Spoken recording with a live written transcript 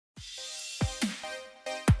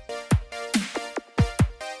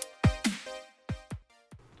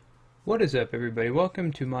What is up, everybody?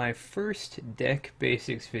 Welcome to my first deck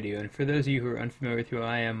basics video, and for those of you who are unfamiliar with who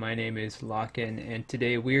I am, my name is Locken, and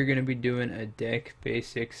today we are going to be doing a deck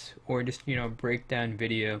basics or just breakdown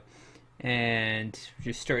video, and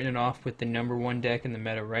just starting it off with the number one deck in the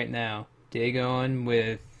meta right now, Dagon,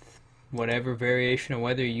 with whatever variation of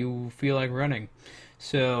weather you feel like running.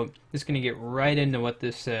 So just going to get right into what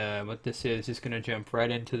this is. Just going to jump right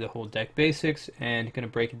into the whole deck basics and going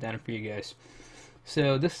to break it down for you guys.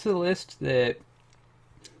 So this is a list that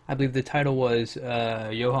I believe the title was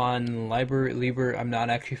Johann Lieber. I'm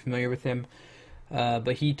not actually familiar with him,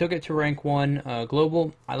 but he took it to rank 1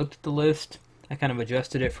 global. I looked at the list. I kind of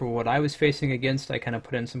adjusted it for what I was facing against. I kind of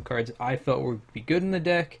put in some cards I felt would be good in the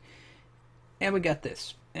deck, and we got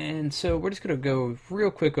this. And so we're just going to go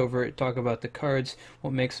real quick over it, talk about the cards,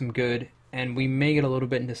 what makes them good, and we may get a little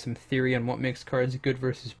bit into some theory on what makes cards good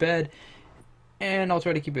versus bad. And I'll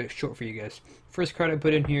try to keep it short for you guys. First card I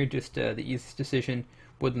put in here, just the easiest decision,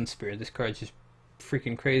 Woodland Spirit. This card's just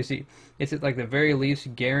freaking crazy. It's at like the very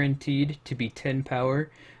least guaranteed to be 10 power.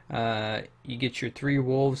 You get your 3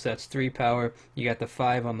 wolves, that's 3 power. You got the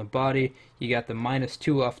 5 on the body. You got the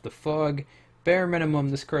 -2 off the fog. Bare minimum,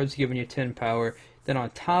 this card's giving you 10 power. Then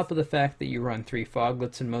on top of the fact that you run 3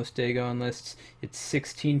 foglets in most Dagon lists, it's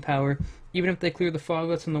 16 power. Even if they clear the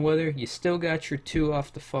foglets and the weather, you still got your 2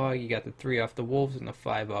 off the fog, you got the 3 off the wolves, and the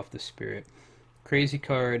 5 off the spirit. Crazy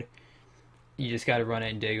card. You just got to run it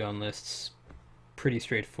in Dagon lists. Pretty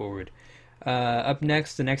straightforward. Up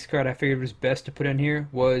next, the next card I figured was best to put in here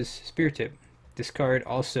was Spear Tip. This card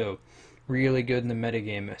also really good in the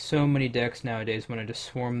metagame. So many decks nowadays want to just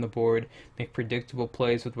swarm the board, make predictable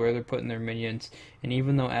plays with where they're putting their minions, and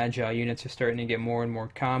even though agile units are starting to get more and more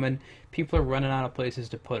common, people are running out of places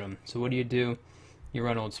to put them. So what do? You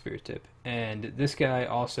run Old Spear Tip. And this guy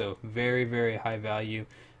also very, very high value.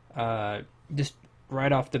 Just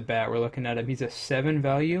right off the bat, we're looking at him. He's a 7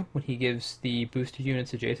 value when he gives the boosted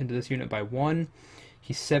units adjacent to this unit by 1.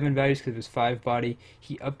 He's 7 values because of his 5 body.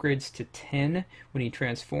 He upgrades to 10 when he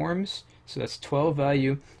transforms, so that's 12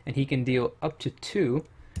 value, and he can deal up to 2.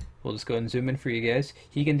 We'll just go ahead and zoom in for you guys.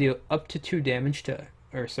 He can deal up to 2 damage to,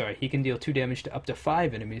 he can deal 2 damage to up to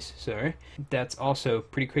 5 enemies, That's also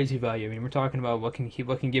pretty crazy value. I mean, we're talking about what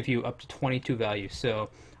can give you up to 22 value, so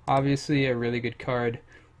obviously a really good card.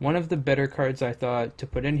 One of the better cards I thought to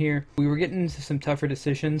put in here. We were getting into some tougher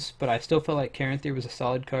decisions, but I still felt like Caranthir was a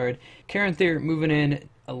solid card. Caranthir moving in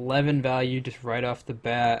 11 value just right off the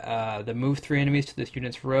bat. The move 3 enemies to this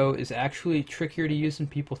unit's row is actually trickier to use than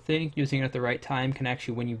people think. Using it at the right time can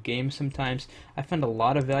actually win you games sometimes. I found a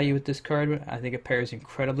lot of value with this card. I think it pairs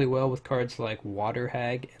incredibly well with cards like Water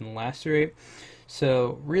Hag and Lacerate.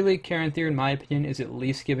 So really, Caranthir, in my opinion, is at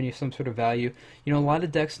least giving you some sort of value. You know, a lot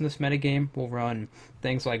of decks in this metagame will run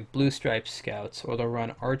things like Blue Stripe Scouts, or they'll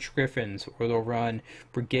run Arch Griffins, or they'll run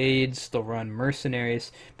Brigades, they'll run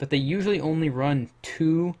Mercenaries, but they usually only run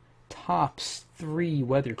 2, tops 3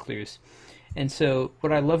 Weather Clears. And so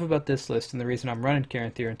what I love about this list, and the reason I'm running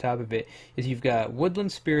Caranthir on top of it, is you've got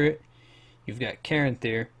Woodland Spirit, you've got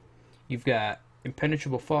Caranthir, you've got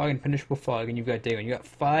Impenetrable Fog, and you've got Dagon. You got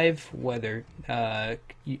 5 weather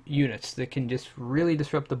units that can just really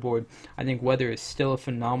disrupt the board. I think weather is still a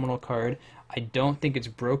phenomenal card. I don't think it's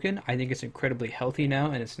broken. I think it's incredibly healthy now,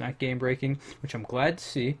 and it's not game breaking, which I'm glad to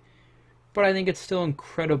see. But I think it's still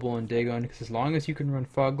incredible in Dagon, because as long as you can run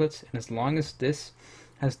foglets, and as long as this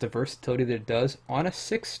has the versatility that it does on a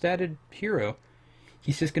 6-statted hero,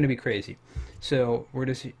 he's just going to be crazy. So we're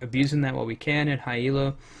just abusing that while we can in high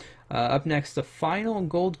elo. Up next, the final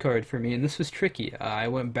gold card for me, and this was tricky. I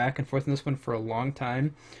went back and forth on this one for a long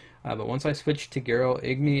time, but once I switched to Geralt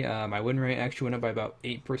Igni, my win rate actually went up by about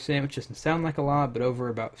 8%, which doesn't sound like a lot, but over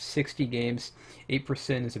about 60 games,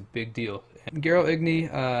 8% is a big deal. And Geralt Igni,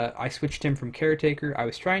 I switched him from Caretaker. I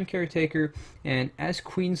was trying Caretaker, and as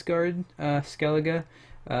Queensguard Skellige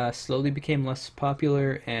slowly became less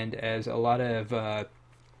popular, and as a lot of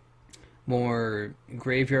more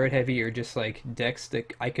graveyard heavy or just like decks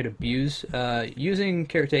that I could abuse, using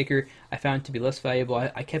Caretaker I found to be less valuable.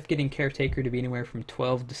 I kept getting Caretaker to be anywhere from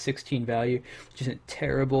 12 to 16 value, which isn't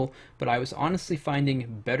terrible, but I was honestly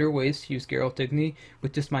finding better ways to use Geralt Igni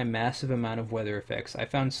with just my massive amount of weather effects. I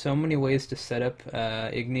found so many ways to set up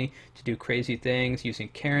Igni to do crazy things, using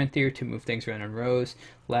Caranthir to move things around in rows,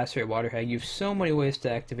 Lacerate, Water Hag. You have so many ways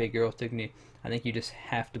to activate Geralt Igni. I think you just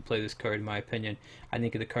have to play this card, in my opinion. I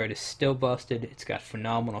think the card is still busted. It's got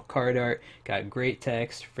phenomenal card art, got great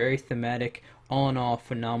text, very thematic. All in all,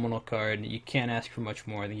 phenomenal card. You can't ask for much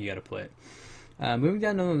more. I think you got to play it. Moving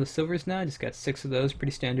down to the silvers now, I just got 6 of those,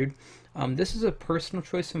 pretty standard. This is a personal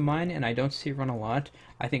choice of mine, and I don't see it run a lot.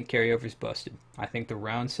 I think carryover's busted. I think the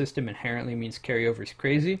round system inherently means carryover's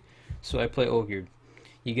crazy, so I play Olgierd.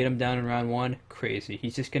 You get him down in round 1, crazy.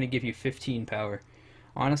 He's just going to give you 15 power.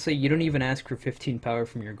 Honestly, you don't even ask for 15 power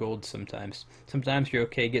from your gold sometimes. Sometimes you're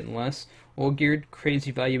okay getting less. Olgierd,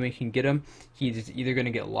 crazy value when you can get him. He's either going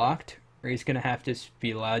to get locked, or he's going to have to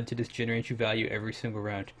be allowed to just generate you value every single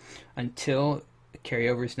round. Until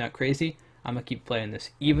carryover is not crazy, I'm going to keep playing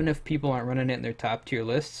this. Even if people aren't running it in their top tier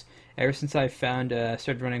lists, ever since I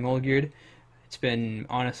started running Olgierd, it's been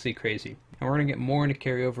honestly crazy. And we're going to get more into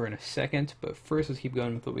carryover in a second, but first let's keep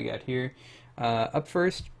going with what we got here. Up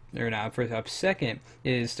second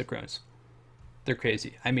is the Crones. They're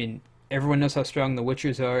crazy. I mean, everyone knows how strong the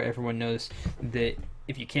Witchers are. Everyone knows that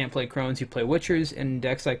if you can't play Crones, you play Witchers in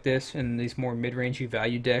decks like this, and these more mid-rangey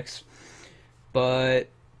value decks. But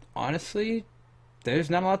honestly, there's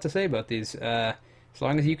not a lot to say about these. As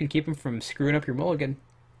long as you can keep them from screwing up your mulligan,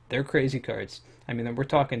 they're crazy cards. I mean, we're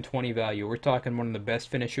talking 20 value. We're talking one of the best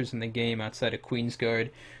finishers in the game outside of Queen's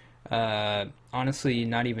Guard. Honestly,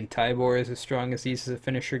 not even Tybor is as strong as these as a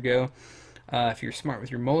finisher go. If you're smart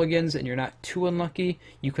with your mulligans and you're not too unlucky,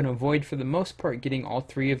 you can avoid for the most part getting all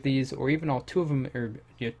 3 of these, or even all 2 of them, or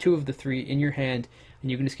 2 of the 3 in your hand,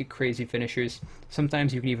 and you can just get crazy finishers.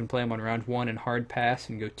 Sometimes you can even play them on round 1 and hard pass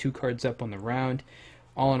and go 2 cards up on the round.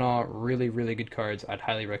 All in all, really, really good cards. I'd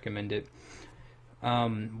highly recommend it.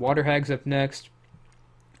 Water Hag's up next.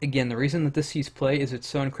 Again, the reason that this sees play is it's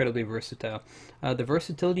so incredibly versatile. The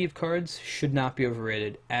versatility of cards should not be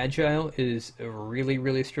overrated. Agile is a really,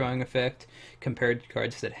 really strong effect compared to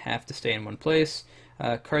cards that have to stay in one place.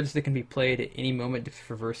 Cards that can be played at any moment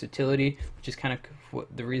for versatility, which is kind of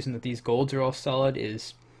the reason that these golds are all solid,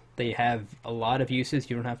 is they have a lot of uses.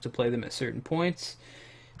 You don't have to play them at certain points.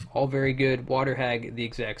 All very good. Water Hag, the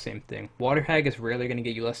exact same thing. Water Hag is rarely going to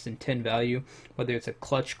get you less than 10 value, whether it's a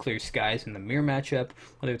clutch clear skies in the mirror matchup,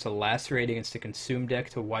 whether it's a lacerate against a consume deck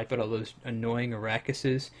to wipe out all those annoying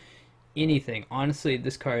Aracuses, anything. Honestly,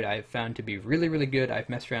 this card I've found to be really, really good. I've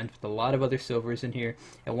messed around with a lot of other silvers in here.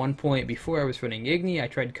 At one point, before I was running Igni, I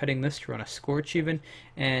tried cutting this to run a Scorch even,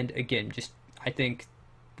 and again, I think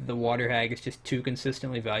the Water Hag is just too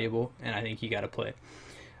consistently valuable, and I think you gotta play.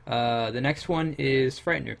 The next one is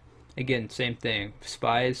Frightener. Again, same thing.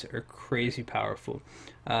 Spies are crazy powerful.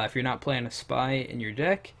 If you're not playing a spy in your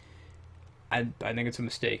deck, I think it's a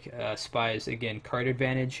mistake. Spies, again, card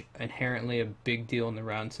advantage, inherently a big deal in the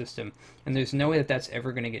round system. And there's no way that that's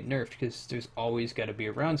ever going to get nerfed, because there's always got to be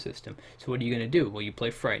a round system. So what are you going to do? Well, you play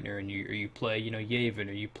Frightener, and you play, Yavin,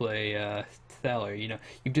 or you play Thaler.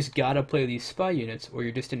 You've just got to play these spy units, or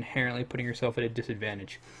you're just inherently putting yourself at a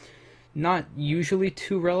disadvantage. Not usually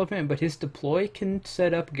too relevant, but his deploy can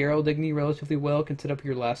set up Geralt Igni relatively well, can set up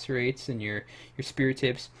your Lacerates and your Spear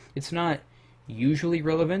Tips. It's not usually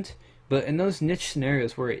relevant, but in those niche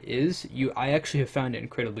scenarios where it is, I actually have found it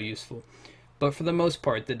incredibly useful. But for the most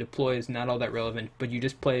part, the deploy is not all that relevant, but you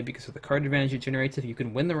just play it because of the card advantage it generates. If you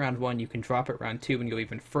can win the round 1, you can drop it round 2 and go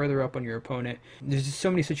even further up on your opponent. There's just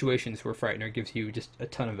so many situations where Frightener gives you just a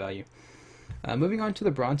ton of value. Moving on to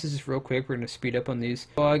the bronzes just real quick, we're going to speed up on these.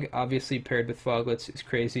 Fog, obviously paired with Foglets, is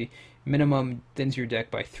crazy. Minimum thins your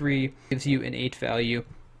deck by 3, gives you an 8 value.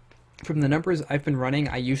 From the numbers I've been running,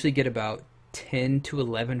 I usually get about 10 to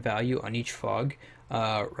 11 value on each Fog,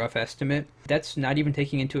 rough estimate. That's not even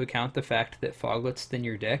taking into account the fact that Foglets thin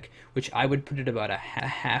your deck, which I would put it about a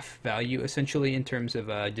half value essentially in terms of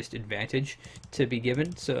just advantage to be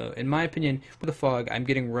given. So in my opinion, with a Fog, I'm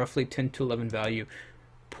getting roughly 10 to 11 value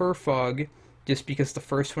per Fog, just because the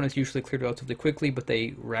first one is usually cleared relatively quickly, but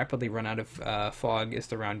they rapidly run out of fog as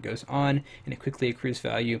the round goes on, and it quickly accrues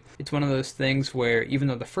value. It's one of those things where even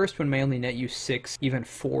though the first one may only net you 6, even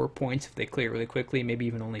 4 points if they clear really quickly, maybe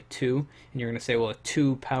even only 2, and you're going to say, well, a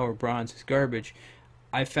 2 power bronze is garbage,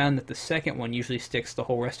 I've found that the second one usually sticks the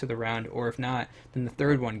whole rest of the round, or if not, then the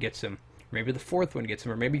third one gets him. Maybe the fourth one gets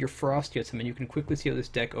him, or maybe your Frost gets him, and you can quickly see how this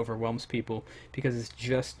deck overwhelms people, because it's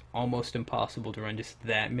just almost impossible to run just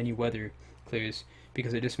that many weather clears,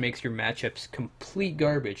 because it just makes your matchups complete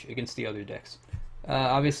garbage against the other decks.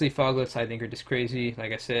 Obviously, Foglets I think are just crazy.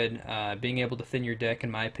 Like I said, being able to thin your deck,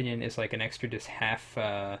 in my opinion, is like an extra just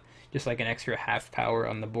like an extra half power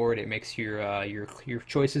on the board. It makes your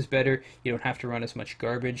choices better. You don't have to run as much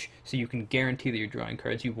garbage, so you can guarantee that you're drawing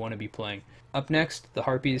cards you want to be playing. Up next, the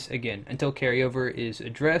Harpies. Again, until carryover is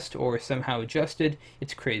addressed or somehow adjusted,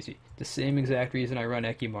 it's crazy. The same exact reason I run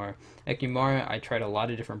Ekimara. Ekimara, I tried a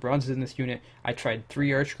lot of different bronzes in this unit. I tried 3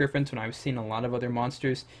 Archgriffins when I was seeing a lot of other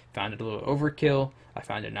monsters. Found it a little overkill. I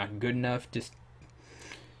found it not good enough. Just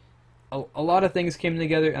a lot of things came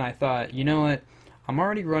together, and I thought, you know what? I'm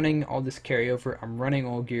already running all this carryover. I'm running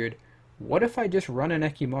all geared. What if I just run an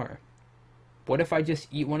Ekimara? What if I just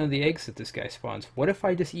eat one of the eggs that this guy spawns? What if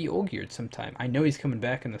I just eat Olgierd sometime? I know he's coming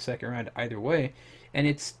back in the second round either way, and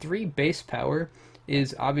its 3 base power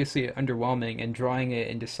is obviously underwhelming, and drawing it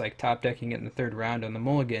and just like top decking it in the third round on the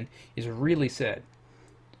mulligan is really sad.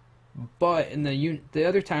 But in the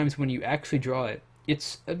other times when you actually draw it,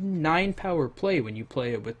 it's a 9 power play when you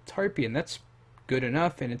play it with Harpy, and that's good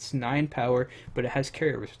enough, and it's 9 power, but it has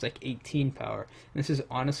carryovers, so it's like 18 power. And this has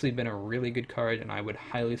honestly been a really good card, and I would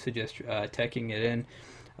highly suggest teching it in.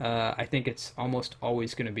 I think it's almost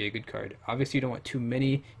always going to be a good card. Obviously, you don't want too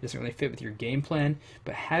many, it doesn't really fit with your game plan,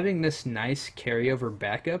 but having this nice carryover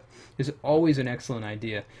backup is always an excellent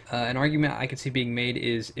idea. An argument I could see being made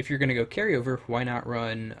is, if you're going to go carryover, why not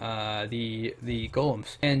run the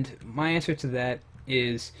golems? And my answer to that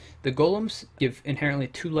is, the golems give inherently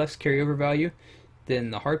 2 less carryover value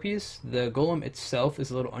than the harpies. The golem itself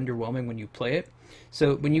is a little underwhelming when you play it.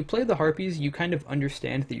 So when you play the harpies, you kind of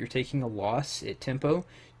understand that you're taking a loss at tempo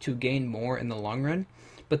to gain more in the long run.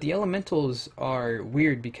 But the elementals are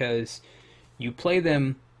weird because you play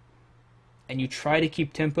them and you try to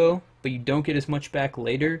keep tempo, but you don't get as much back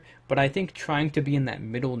later. But I think trying to be in that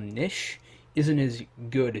middle niche isn't as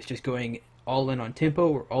good as just going all in on tempo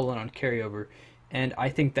or all in on carryover. And I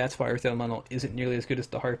think that's why Earth Elemental isn't nearly as good as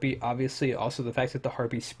the Harpy. Obviously, also the fact that the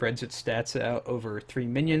Harpy spreads its stats out over 3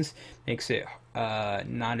 minions makes it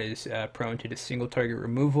not as prone to just single target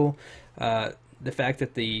removal. The fact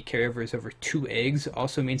that the carryover is over 2 eggs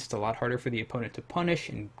also means it's a lot harder for the opponent to punish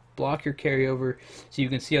and block your carryover. So you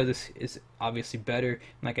can see how this is obviously better.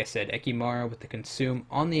 And like I said, Ekimara with the consume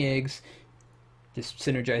on the eggs just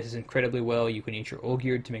synergizes incredibly well. You can eat your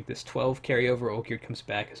Olgierd to make this 12 carryover. Olgierd comes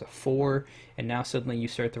back as a 4, and now suddenly you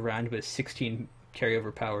start the round with 16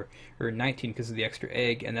 carryover power, or 19 because of the extra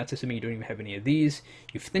egg, and that's assuming you don't even have any of these.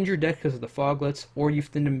 You've thinned your deck because of the foglets, or you've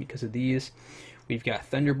thinned them because of these. We've got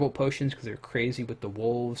Thunderbolt potions because they're crazy with the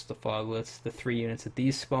wolves, the foglets, the 3 units that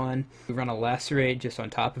these spawn. We run a Lacerate just on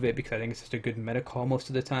top of it because I think it's just a good meta call most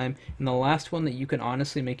of the time. And the last one that you can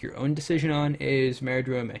honestly make your own decision on is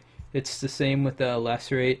Meridrome. It's the same with the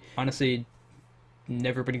Lacerate. Honestly,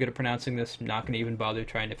 never been good at pronouncing this. I'm not going to even bother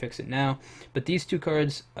trying to fix it now. But these 2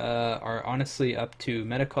 cards are honestly up to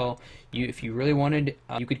meta call. If you really wanted,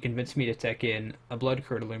 you could convince me to tech in a Blood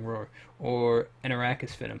Curdling Roar or an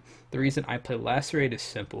Arrakis Venom. The reason I play Lacerate is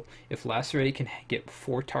simple. If Lacerate can get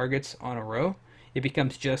 4 targets on a row, it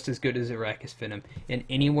becomes just as good as Arrakis Venom, and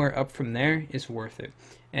anywhere up from there is worth it.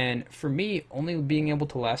 And for me, only being able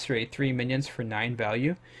to Lacerate 3 minions for 9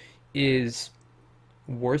 value is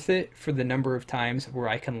worth it for the number of times where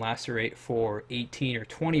I can Lacerate for 18 or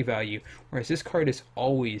 20 value, whereas this card is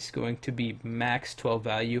always going to be max 12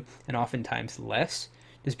 value and oftentimes less,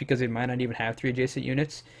 just because it might not even have 3 adjacent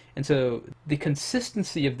units. And so the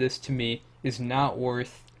consistency of this to me is not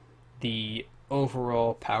worth the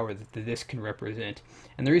overall power that this can represent.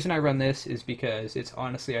 And the reason I run this is because it's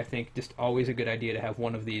honestly, I think, just always a good idea to have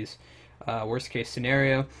one of these. Worst case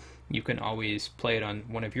scenario, you can always play it on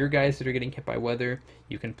one of your guys that are getting hit by weather.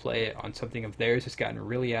 You can play it on something of theirs that's gotten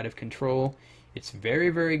really out of control. It's very,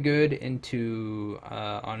 very good into,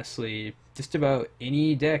 honestly, just about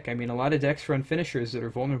any deck. I mean, a lot of decks run finishers that are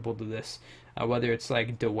vulnerable to this. Whether it's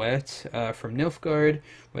like Gwent from Nilfgaard,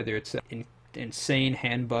 whether it's insane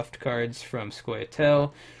hand-buffed cards from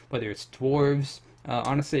Scoia'tael, whether it's Dwarves.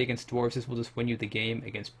 Honestly, against Dwarves, this will just win you the game.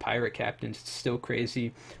 Against Pirate Captains, it's still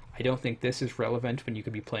crazy. I don't think this is relevant when you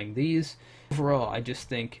could be playing these. Overall, I just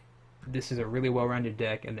think this is a really well-rounded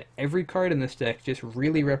deck, and that every card in this deck just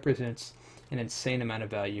really represents an insane amount of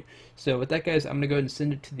value. So with that, guys, I'm going to go ahead and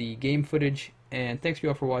send it to the game footage, and thanks you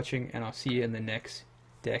all for watching, and I'll see you in the next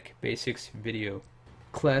deck basics video.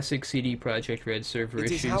 Classic CD Projekt Red server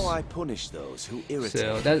issues. It is how I punish those who irritate.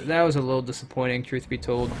 So that was a little disappointing, truth be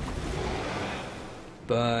told.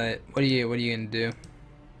 But what are you gonna do?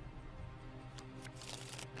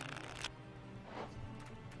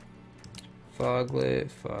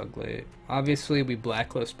 Foglet. Obviously, we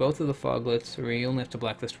blacklist both of the foglets, or we only have to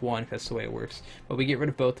blacklist one, that's the way it works. But we get rid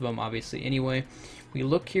of both of them, obviously, anyway. We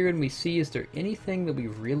look here and we see, is there anything that we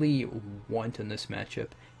really want in this matchup?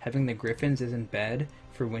 Having the Griffins isn't bad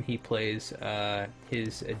for when he plays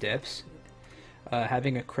his Adepts.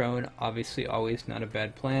 Having a Crone, obviously, always not a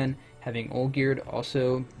bad plan. Having Olgierd,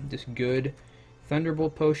 also just good.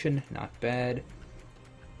 Thunderbolt Potion, not bad.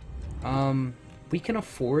 We can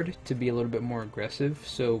afford to be a little bit more aggressive,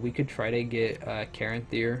 so we could try to get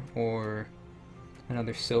Caranthir or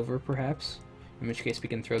another Silver, perhaps. In which case we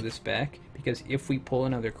can throw this back, because if we pull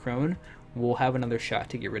another Crone, we'll have another shot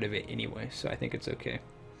to get rid of it anyway, so I think it's okay.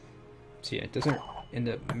 So yeah, it doesn't end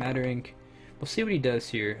up mattering. We'll see what he does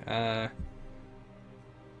here.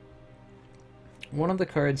 One of the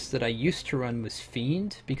cards that I used to run was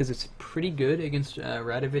Fiend, because it's pretty good against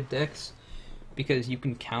Radovid decks, because you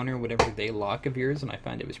can counter whatever they lock of yours, and I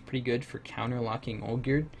find it was pretty good for counter-locking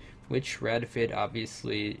Olgierd, which Radovid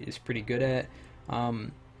obviously is pretty good at.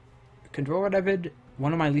 Control Radovid,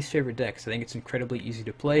 one of my least favorite decks. I think it's incredibly easy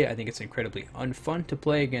to play. I think it's incredibly unfun to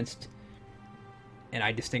play against, and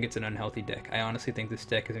I just think it's an unhealthy deck. I honestly think this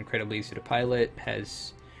deck is incredibly easy to pilot,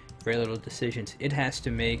 has very little decisions it has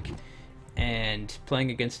to make, and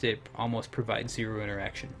playing against it almost provides zero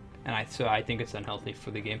interaction. And so I think it's unhealthy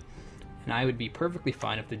for the game. And I would be perfectly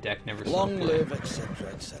fine if the deck never saw play. Long live, etc.,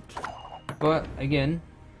 etc. But again,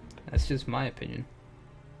 that's just my opinion.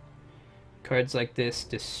 Cards like this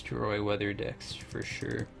destroy weather decks for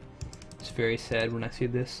sure. It's very sad when I see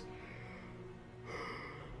this.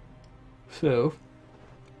 So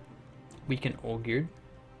we can Olgierd,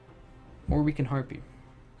 or we can Harpy.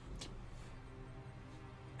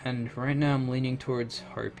 And right now I'm leaning towards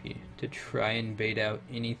Harpy to try and bait out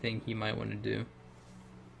anything he might want to do.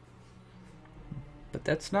 But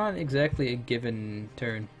that's not exactly a given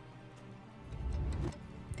turn.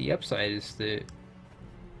 The upside is that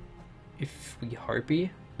if we Harpy,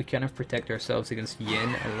 we kind of protect ourselves against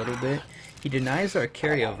Yin a little bit. He denies our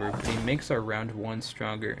carryover, but he makes our round 1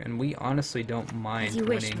 stronger, and we honestly don't mind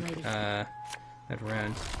winning that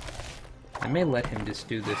round. I may let him just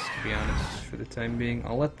do this, to be honest, for the time being.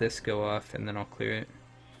 I'll let this go off, and then I'll clear it.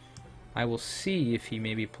 I will see if he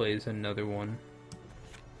maybe plays another one.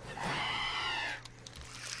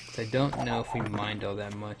 I don't know if we mind all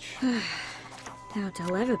that much. Doubt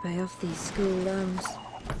I'll ever pay off these school loans.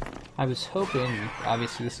 I was hoping,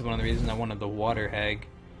 obviously this is one of the reasons I wanted the Water Hag,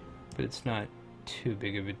 but it's not too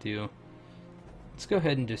big of a deal. Let's go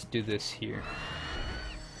ahead and just do this here.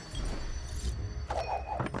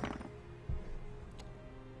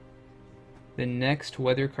 The next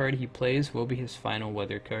weather card he plays will be his final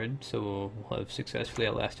weather card, so we'll have successfully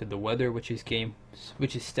outlasted the weather, which is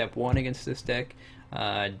step 1 against this deck.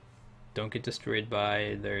 Don't get destroyed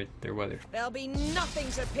by their weather. There'll be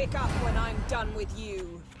nothing to pick up when I'm done with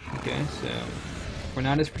you. Okay, so we're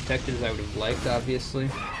not as protected as I would have liked, obviously.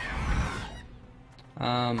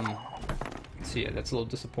 So yeah, that's a little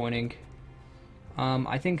disappointing.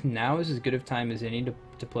 I think now is as good of time as any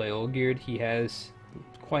to play Olgierd. He has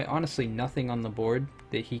quite honestly nothing on the board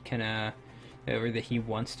that he can or that he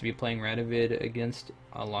wants to be playing Radovid against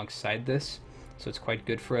alongside this, so it's quite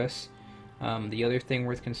good for us. The other thing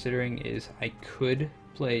worth considering is I could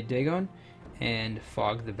play Dagon and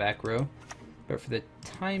fog the back row, but for the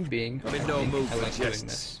time being, I like doing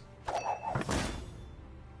this.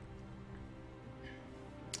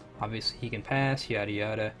 Obviously he can pass, yada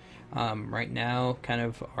yada. Right now, kind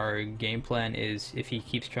of our game plan is if he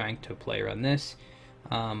keeps trying to play around this,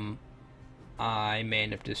 I may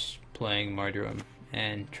end up just playing Marjoram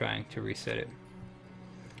and trying to reset it.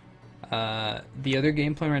 The other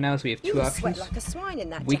game plan right now is we have two options. Like a swine in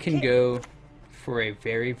that we jacket. can go for a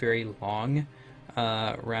very, very long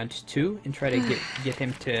round 2 and try to get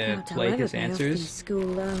him to play his answers. School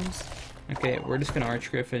loans. Okay, we're just gonna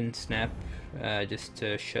Arch Griffin snap just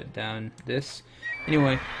to shut down this.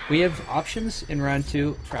 Anyway, we have options in round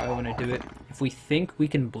 2 for how I want to do it. If we think we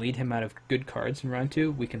can bleed him out of good cards in round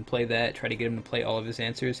 2, we can play that, try to get him to play all of his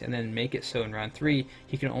answers, and then make it so in round 3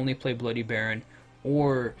 he can only play Bloody Baron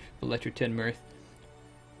or Electro Tinmirth,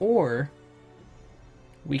 or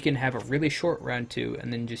we can have a really short round 2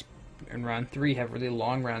 and then just in round 3 have a really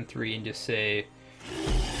long round 3 and just say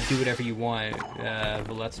do whatever you want,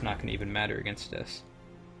 but that's not going to even matter against us.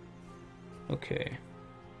 Okay,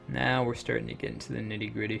 now we're starting to get into the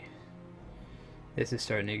nitty-gritty. This is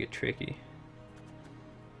starting to get tricky.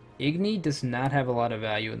 Igni does not have a lot of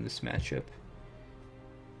value in this matchup.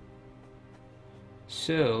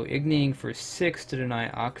 So, Igniing for 6 to deny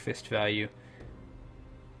Akfist value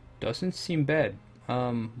doesn't seem bad.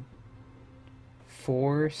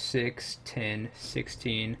 4, 6, 10,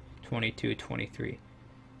 16, 22, 23.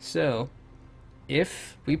 So,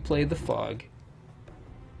 if we play the Fog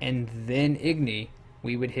and then Igni,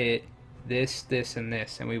 we would hit this, this, and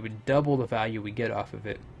this, and we would double the value we get off of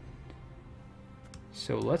it.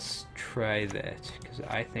 So let's try that, because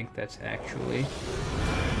I think that's actually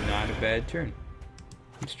not a bad turn.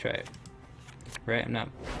 Let's try it. Right, I'm not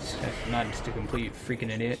just a complete freaking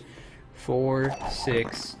idiot. 4,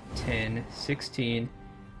 6, 10, 16,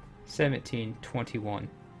 17, 21.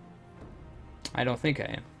 I don't think I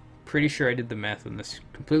am. Pretty sure I did the math on this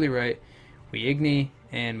completely right. We Igni,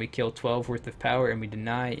 and we kill 12 worth of power, and we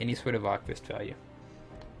deny any sort of Octvist value.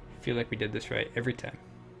 I feel like we did this right every time.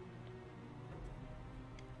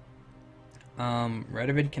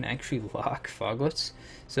 Radovid can actually lock Foglets,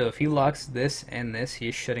 so if he locks this and this, he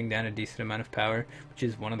is shutting down a decent amount of power, which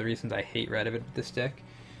is one of the reasons I hate Radovid with this deck.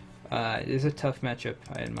 It is a tough matchup,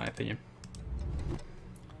 in my opinion.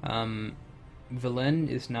 Velen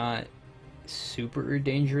is not super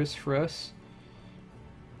dangerous for us,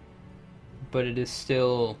 but it is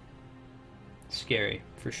still scary,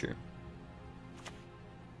 for sure.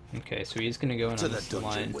 Okay, so he's gonna go in on this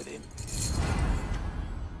line. With him.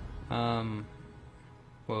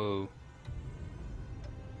 Whoa.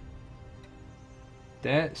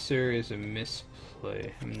 That, sir, is a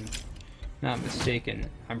misplay. I'm not mistaken.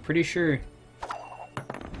 I'm pretty sure...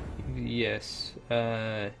 Yes.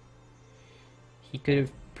 He could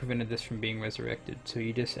have prevented this from being resurrected, so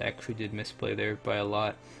he just actually did misplay there by a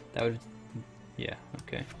lot. That would... Yeah,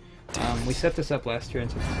 okay. We set this up last turn,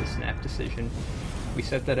 so this is a snap decision. We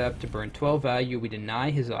set that up to burn 12 value. We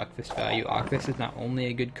deny his Octvist value. Octvist is not only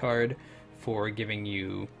a good card for giving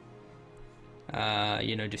you,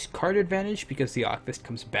 you know, just card advantage because the Octvist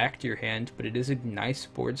comes back to your hand, but it is a nice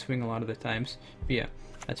board swing a lot of the times. But yeah,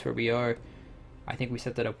 that's where we are. I think we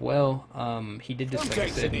set that up well. He did just, like I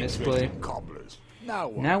said, misplay.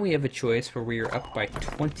 Now we have a choice where we are up by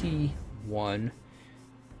 21.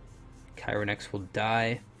 Chironex will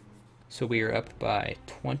die. So we are up by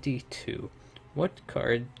 22. What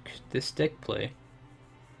card could this deck play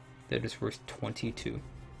that is worth 22?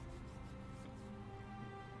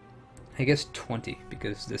 I guess 20,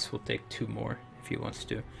 because this will take 2 more if he wants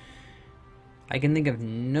to. I can think of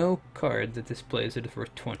no card that this plays that is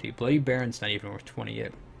worth 20. Bloody Baron's not even worth 20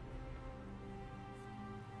 yet.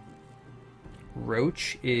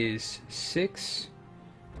 Roach is 6,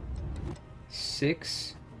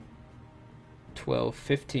 12,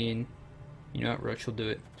 15. You know what, Roach will do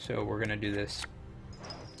it, so we're gonna do this.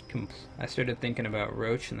 I started thinking about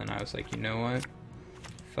Roach, and then I was like, you know what?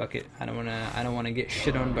 Fuck it. I don't wanna get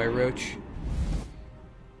shit on by Roach.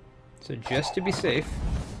 So just to be safe,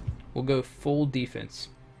 we'll go full defense.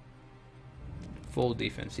 Full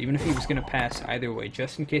defense. Even if he was gonna pass either way,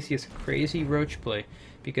 just in case he has a crazy Roach play,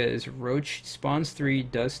 because Roach spawns 3,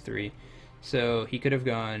 does 3. So he could have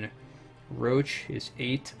gone Roach is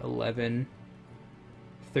 8, 11,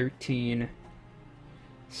 13,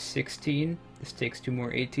 16. This takes 2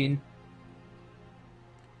 more, 18.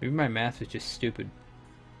 Maybe my math was just stupid.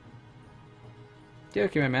 Yeah,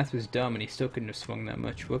 okay, my math was dumb and he still couldn't have swung that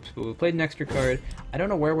much. Whoops, but we played an extra card. I don't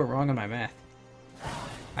know where I went wrong on my math.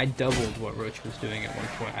 I doubled what Roach was doing at one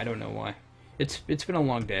point. I don't know why. It's been a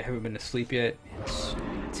long day. I haven't been to sleep yet. It's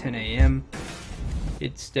 10 a.m.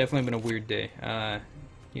 It's definitely been a weird day. Yeah,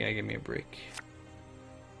 give me a break.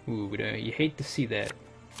 Ooh, but, you hate to see that.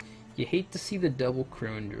 You hate to see the double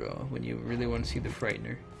crone draw when you really want to see the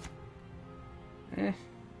Frightener.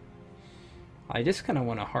 I just kind of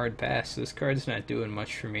want a hard pass. This card's not doing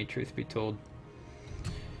much for me, truth be told.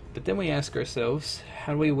 But then we ask ourselves,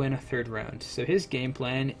 how do we win a 3rd round? So his game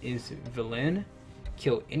plan is Velen,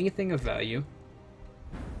 kill anything of value.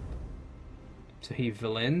 So he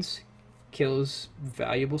Velens, kills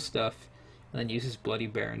valuable stuff, and then uses Bloody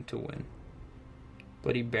Baron to win.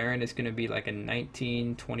 Bloody Baron is going to be like a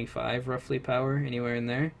 1925 roughly power, anywhere in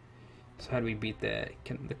there. So how do we beat that?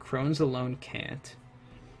 The Crones alone can't.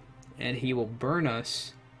 And he will burn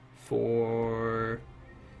us for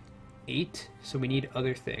 8, so we need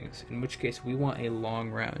other things, in which case we want a long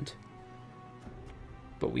round.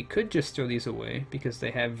 But we could just throw these away, because they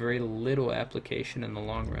have very little application in the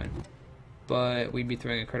long run. But we'd be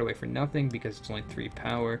throwing a card away for nothing, because it's only 3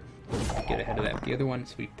 power. We'll get ahead of that with the other one,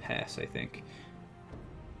 so we pass, I think.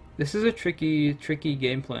 This is a tricky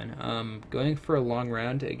game plan. Going for a long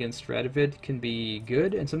round against Radovid can be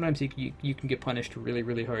good, and sometimes you can get punished really,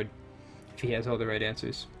 really hard if he has all the right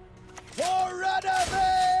answers. For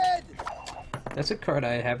Radovid! That's a card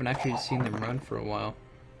I haven't actually seen them run for a while,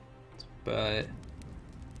 but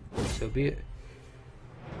so be it.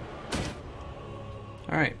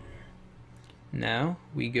 Alright, now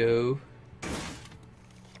we go...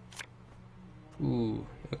 Ooh,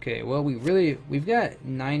 okay, well we've got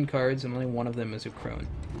 9 cards and only one of them is a crone.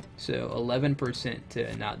 So 11%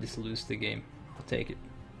 to not just lose the game. I'll take it.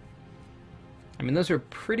 I mean, those are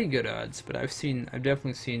pretty good odds, but I've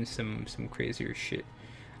definitely seen some crazier shit.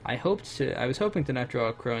 I was hoping to not draw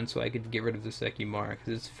a crone so I could get rid of this Ekimara, because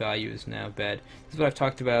its value is now bad. This is what I've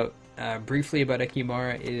talked about briefly about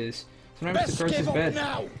Ekimara, is sometimes the card is bad.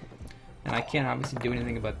 Now. And I can't obviously do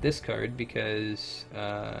anything about this card because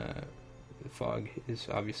the fog is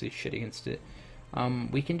obviously shit against it.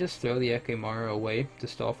 We can just throw the Ekimara away to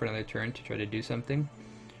stall for another turn to try to do something,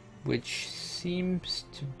 which seems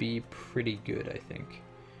to be pretty good, I think.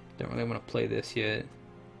 Don't really want to play this yet.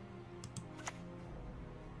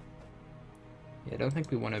 Yeah, I don't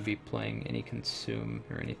think we want to be playing any consume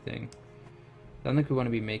or anything. I don't think we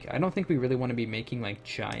want to be I don't think we really want to be making like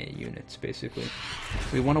giant units, basically.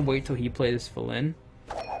 We want to wait till he plays Valen,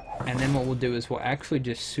 and then what we'll do is we'll actually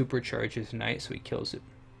just supercharge his knight so he kills it.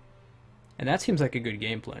 And that seems like a good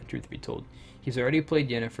game plan, truth be told. He's already played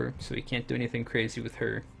Yennefer, so he can't do anything crazy with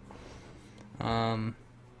her.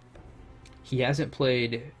 He hasn't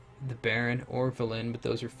played the Baron or Valen, but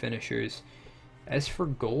those are finishers. As for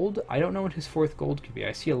gold, I don't know what his fourth gold could be.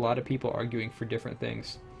 I see a lot of people arguing for different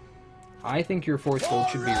things. I think your fourth gold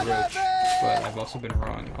should be Roach, but I've also been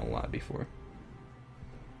wrong a lot before.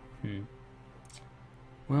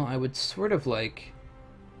 Well, I would sort of like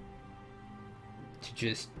to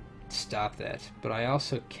just stop that, but I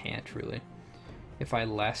also can't really. If I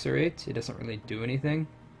lacerate, it doesn't really do anything.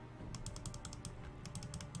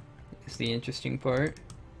 It's the interesting part.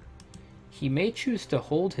 He may choose to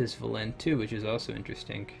hold his Valen too, which is also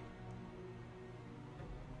interesting.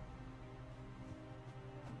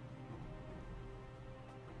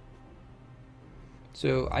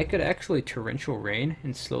 So I could actually Torrential Rain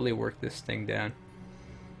and slowly work this thing down.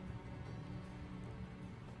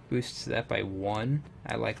 Boosts that by 1.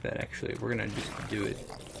 I like that actually. We're gonna just do it.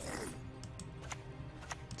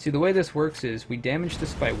 See, the way this works is we damage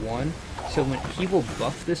this by 1, so when he will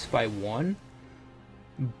buff this by 1,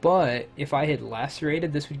 but if I had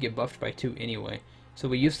lacerated, this would get buffed by 2 anyway. So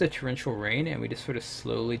we use the Torrential Rain and we just sort of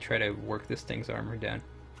slowly try to work this thing's armor down.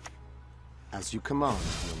 As you command,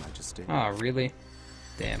 Your Majesty. Oh, really?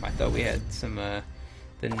 Damn, I thought we had some the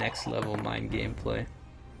next level mind gameplay.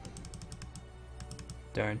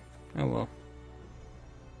 Darn. Oh well.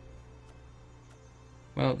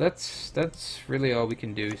 Well, that's really all we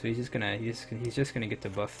can do. So he's just gonna get to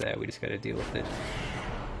buff that. We just gotta deal with it.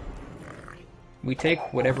 We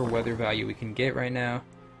take whatever weather value we can get right now,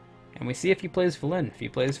 and we see if he plays Valen. If he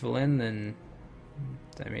plays Valen, then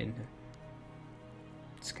I mean,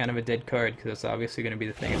 it's kind of a dead card because that's obviously going to be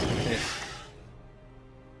the thing it's going to hit.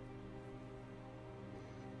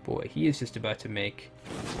 Boy, he is just about to make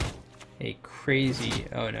a crazy...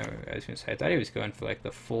 Oh no, I was going to say, I thought he was going for like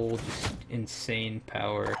the full, just insane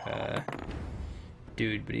power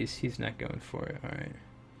dude, but he's not going for it. Alright.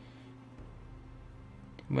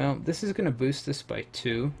 Well, this is going to boost this by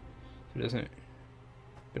 2. So it doesn't...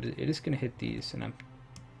 But it is going to hit these, and I'm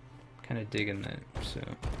kind of digging that, so...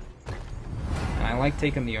 And I like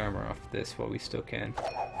taking the armor off this while we still can.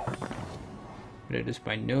 But it is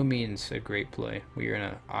by no means a great play. We are in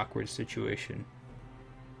an awkward situation.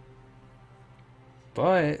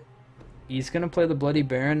 But he's going to play the Bloody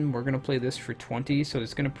Baron. We're going to play this for 20, so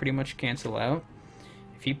it's going to pretty much cancel out.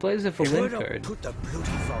 If he plays a Valen card... Put the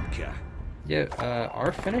bloody vodka. Yeah,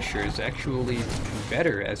 our finisher is actually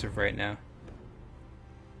better as of right now.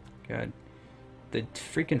 God. The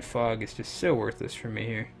freaking fog is just so worthless for me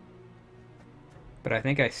here. But I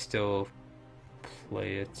think I still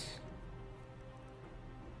play it.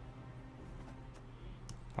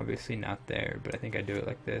 Obviously not there, but I think I do it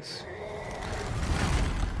like this.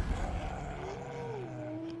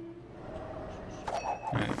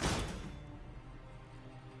 Alright.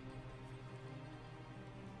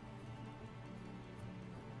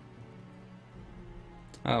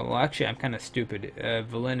 Oh, well actually I'm kind of stupid.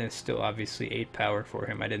 Valen is still obviously 8 power for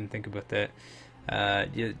him. I didn't think about that.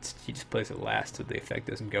 He just plays it last so the effect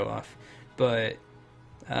doesn't go off. But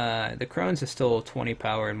the Crohn's is still 20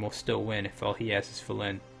 power and will still win if all he has is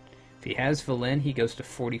Valen. If he has Valen, he goes to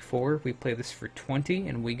 44. We play this for 20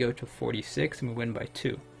 and we go to 46 and we win by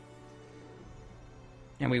 2.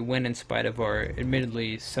 And we win in spite of our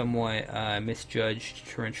admittedly somewhat misjudged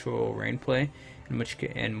torrential rain play,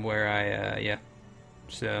 and where I yeah.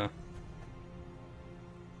 So,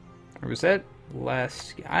 or was that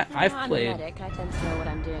last? I've played. I'm a medic. I tend to know what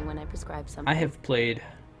I'm doing when I prescribe something. I have played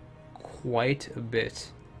quite a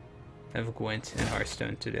bit of Gwent and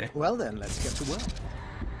Hearthstone today. Well then, let's get to work.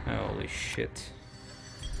 Holy shit!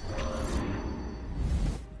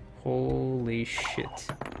 Holy shit!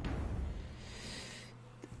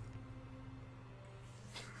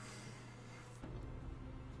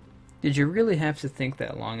 Did you really have to think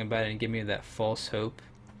that long about it and give me that false hope?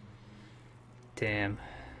 Damn.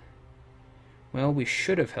 Well, we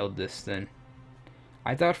should have held this then.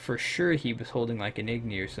 I thought for sure he was holding like an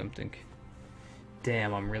Igni or something.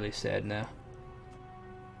 Damn, I'm really sad now.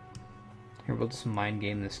 Here, we'll just mind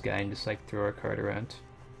game this guy and just like throw our card around.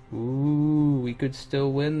 Ooh, we could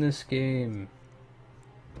still win this game.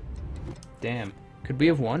 Damn. Could we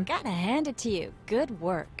have won? Gotta hand it to you. Good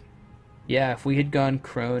work. Yeah, if we had gone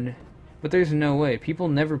Crone. But there's no way. People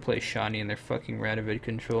never play Shawnee in their fucking Radovid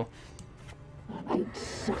control.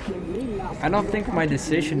 I don't think my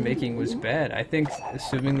decision making was bad. I think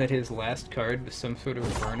assuming that his last card was some sort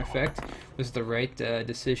of burn effect was the right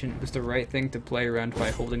decision, was the right thing to play around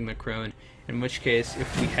by holding the Crone. In which case,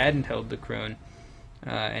 if we hadn't held the Crone,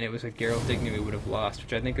 and it was a Geralt Digny, we would have lost,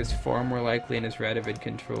 which I think is far more likely in his Radovid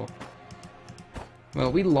control.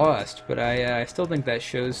 Well, we lost, but I still think that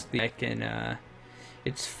shows the deck in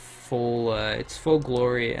its full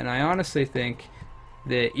glory, and I honestly think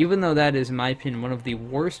that even though that is, in my opinion, one of the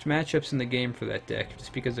worst matchups in the game for that deck,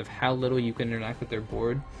 just because of how little you can interact with their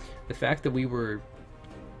board, the fact that we were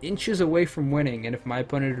inches away from winning, and if my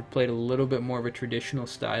opponent had played a little bit more of a traditional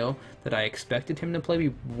style that I expected him to play,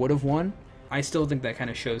 we would have won. I still think that kind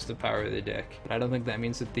of shows the power of the deck. But I don't think that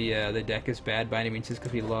means that the deck is bad by any means just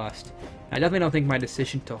because we lost. I definitely don't think my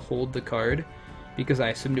decision to hold the card, because I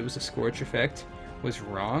assumed it was a Scorch effect, was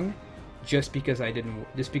wrong. Just because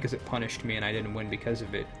it punished me and I didn't win because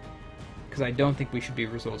of it. Because I don't think we should be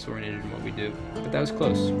results oriented in what we do. But that was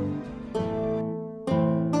close.